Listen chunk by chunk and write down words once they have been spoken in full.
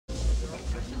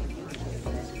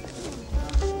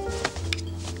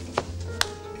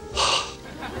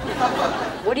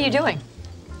are you doing?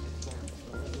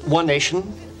 One nation,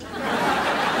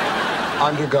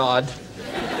 under God,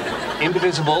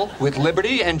 indivisible, with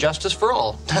liberty and justice for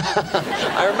all.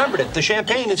 I remembered it. The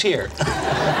champagne is here.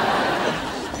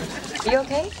 You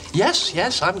okay?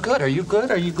 Yes, I'm good. Are you good?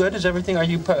 Are you good? Is everything, are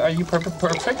you perfect?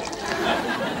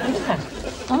 Yeah,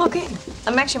 I'm okay.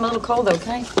 I'm a little cold, though.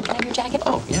 Can I have your jacket?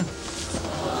 Oh, yeah.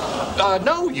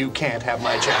 No, you can't have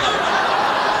my jacket.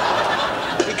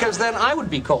 Because then I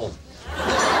would be cold.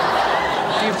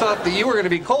 If you thought that you were going to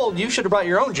be cold, you should have brought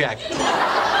your own jacket.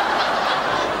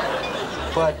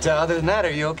 But other than that,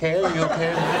 are you okay? Are you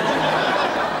okay?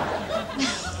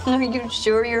 Are you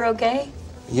sure you're okay?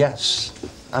 Yes,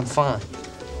 I'm fine.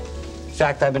 In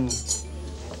fact, I've been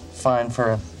fine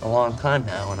for a long time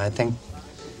now, and I think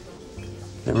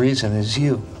the reason is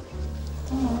you.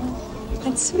 Oh,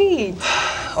 that's sweet.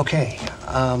 Okay,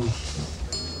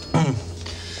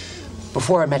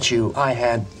 before I met you, I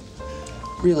had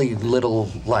really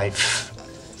little life.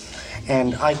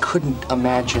 And I couldn't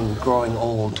imagine growing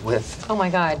old with... Oh, my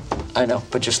God. I know,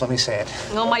 but just let me say it.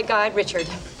 Oh, my God, Richard.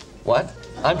 What?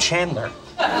 I'm Chandler.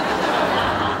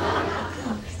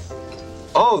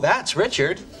 Oh, that's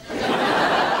Richard.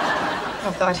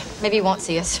 Oh, God. Maybe he won't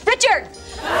see us. Richard!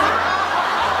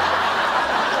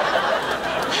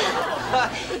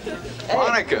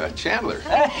 Monica, Chandler.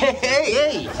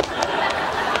 Hey.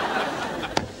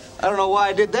 I don't know why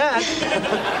I did that.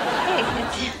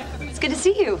 Hey, it's good to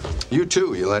see you. You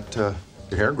too. You let your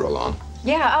hair grow long.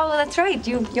 Yeah, oh, that's right.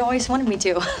 You always wanted me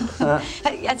to. I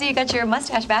see you got your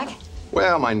mustache back.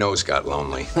 Well, my nose got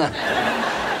lonely.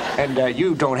 And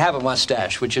you don't have a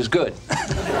mustache, which is good.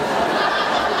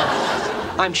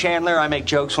 I'm Chandler. I make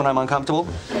jokes when I'm uncomfortable.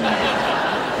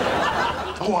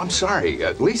 Oh, I'm sorry.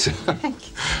 Lisa.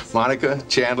 Monica,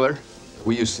 Chandler,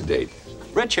 we used to date.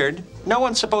 Richard, no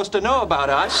one's supposed to know about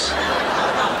us.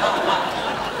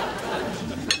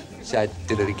 See, I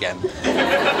did it again.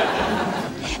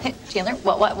 Chandler,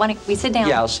 why don't we sit down?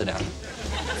 Yeah, I'll sit down.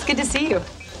 It's good to see you.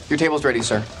 Your table's ready,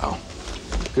 sir. Oh,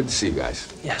 good to see you guys.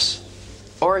 Yes.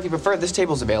 Or if you prefer, this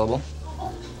table's available.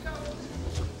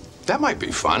 That might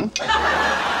be fun.